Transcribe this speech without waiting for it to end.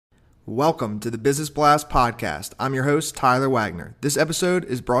Welcome to the Business Blast podcast. I'm your host, Tyler Wagner. This episode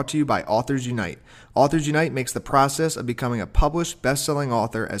is brought to you by Authors Unite. Authors Unite makes the process of becoming a published, best-selling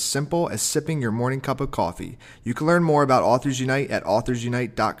author as simple as sipping your morning cup of coffee. You can learn more about Authors Unite at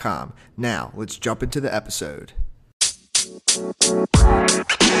authorsunite.com. Now, let's jump into the episode.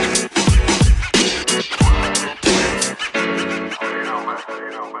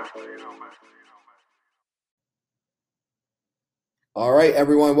 All right,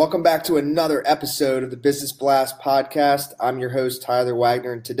 everyone. Welcome back to another episode of the Business Blast podcast. I'm your host, Tyler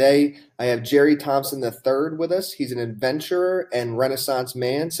Wagner, and today I have Jerry Thompson III with us. He's an adventurer and Renaissance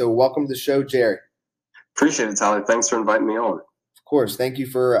man. So welcome to the show, Jerry. Appreciate it, Tyler. Thanks for inviting me on. Of course. Thank you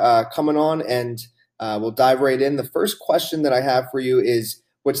for coming on, and we'll dive right in. The first question that I have for you is,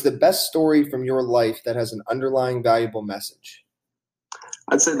 what's the best story from your life that has an underlying valuable message?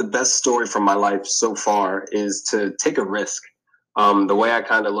 I'd say the best story from my life so far is to take a risk. The way I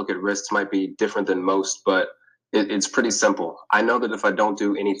kind of look at risks might be different than most, but it's pretty simple. I know that if I don't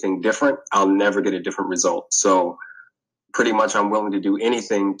do anything different, I'll never get a different result. So pretty much I'm willing to do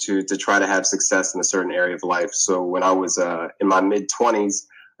anything to try to have success in a certain area of life. So when I was in my mid-20s,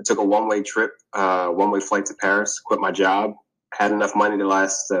 I took a one-way trip, one-way flight to Paris, quit my job, had enough money to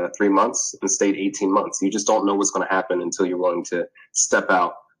last 3 months, and stayed 18 months. You just don't know what's going to happen until you're willing to step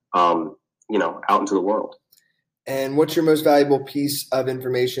out, out into the world. And what's your most valuable piece of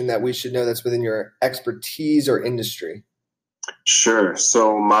information that we should know that's within your expertise or industry? Sure.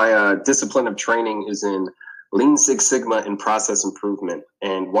 So my discipline of training is in Lean Six Sigma and process improvement.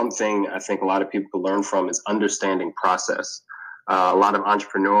 And one thing I think a lot of people can learn from is understanding process. A lot of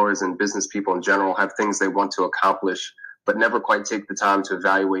entrepreneurs and business people in general have things they want to accomplish, but never quite take the time to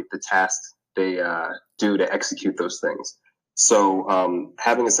evaluate the tasks they do to execute those things. So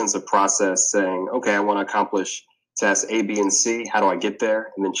having a sense of process, saying, okay, I want to accomplish task A, B, and C. How do I get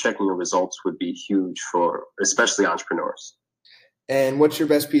there? And then checking your results would be huge for especially entrepreneurs. And what's your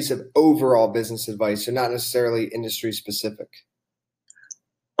best piece of overall business advice, so not necessarily industry specific?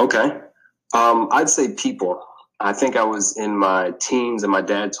 Okay. I'd say people. I think I was in my teens and my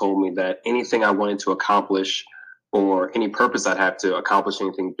dad told me that anything I wanted to accomplish or any purpose I'd have to accomplish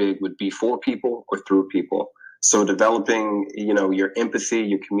anything big would be for people or through people. So developing, your empathy,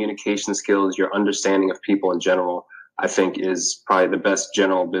 your communication skills, your understanding of people in general, I think is probably the best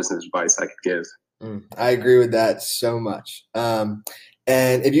general business advice I could give. I agree with that so much. And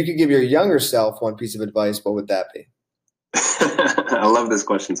if you could give your younger self one piece of advice, what would that be? I love this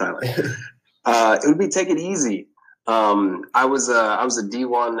question, Tyler. It would be take it easy. I was a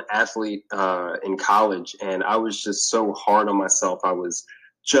D1 athlete in college, and I was just so hard on myself. I was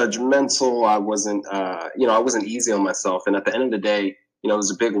judgmental. I wasn't easy on myself. And at the end of the day,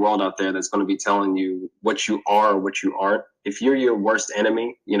 there's a big world out there that's going to be telling you what you are or what you aren't. If you're your worst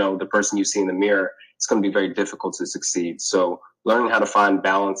enemy, the person you see in the mirror, it's going to be very difficult to succeed. So learning how to find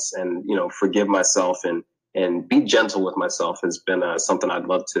balance and, forgive myself and be gentle with myself has been something I'd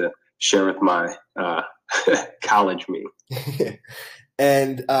love to share with my college me.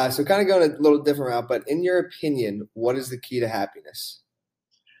 And so kind of going a little different route, but in your opinion, what is the key to happiness?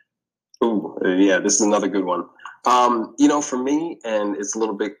 Ooh, yeah, this is another good one. For me, and it's a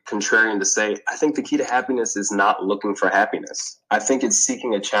little bit contrarian to say, I think the key to happiness is not looking for happiness. I think it's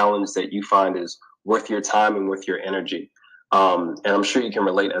seeking a challenge that you find is worth your time and worth your energy. And I'm sure you can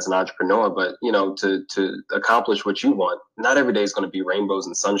relate as an entrepreneur, but, to accomplish what you want, not every day is going to be rainbows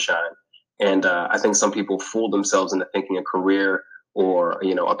and sunshine. And I think some people fool themselves into thinking a career or,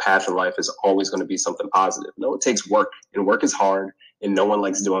 a path in life is always going to be something positive. No, it takes work, and work is hard, and no one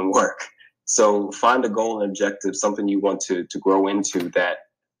likes doing work. So find a goal and objective, something you want to grow into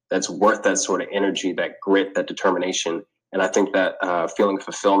that's worth that sort of energy, that grit, that determination. And I think that feeling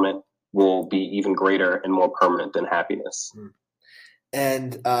fulfillment will be even greater and more permanent than happiness.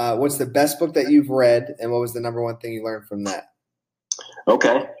 And what's the best book that you've read, and what was the number one thing you learned from that?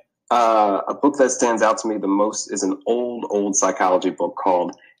 Okay. A book that stands out to me the most is an old psychology book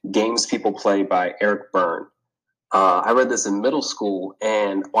called Games People Play by Eric Berne. I read this in middle school,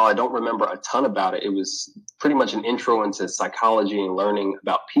 and while I don't remember a ton about it, it was pretty much an intro into psychology and learning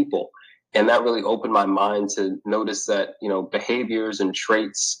about people. And that really opened my mind to notice that, behaviors and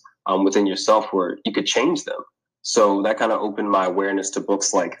traits within yourself you could change them. So that kind of opened my awareness to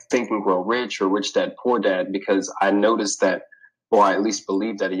books like Think and Grow Rich or Rich Dad, Poor Dad, because I noticed that, or I at least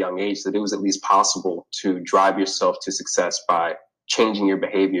believed at a young age, that it was at least possible to drive yourself to success by changing your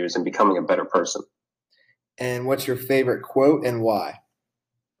behaviors and becoming a better person. And what's your favorite quote and why?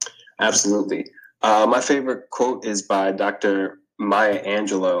 Absolutely. My favorite quote is by Dr. Maya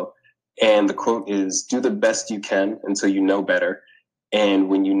Angelou. And the quote is, do the best you can until you know better. And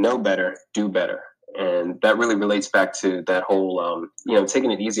when you know better, do better. And that really relates back to that whole,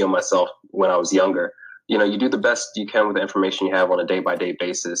 taking it easy on myself when I was younger. You do the best you can with the information you have on a day-by-day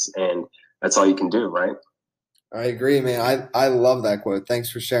basis, and that's all you can do, right? I agree, man. I love that quote. Thanks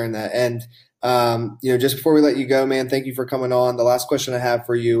for sharing that. And just before we let you go, man, thank you for coming on. The last question I have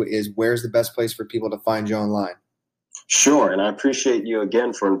for you is, where's the best place for people to find you online? Sure, and I appreciate you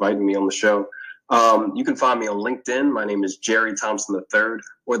again for inviting me on the show. You can find me on LinkedIn. My name is Jerry Thompson III,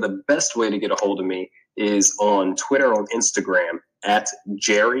 or the best way to get a hold of me is on Twitter or Instagram at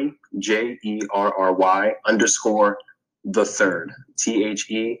Jerry, Jerry _ the third,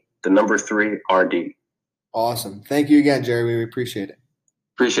 THE 3 RD. Awesome. Thank you again, Jerry. We appreciate it.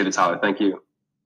 Appreciate it, Tyler. Thank you.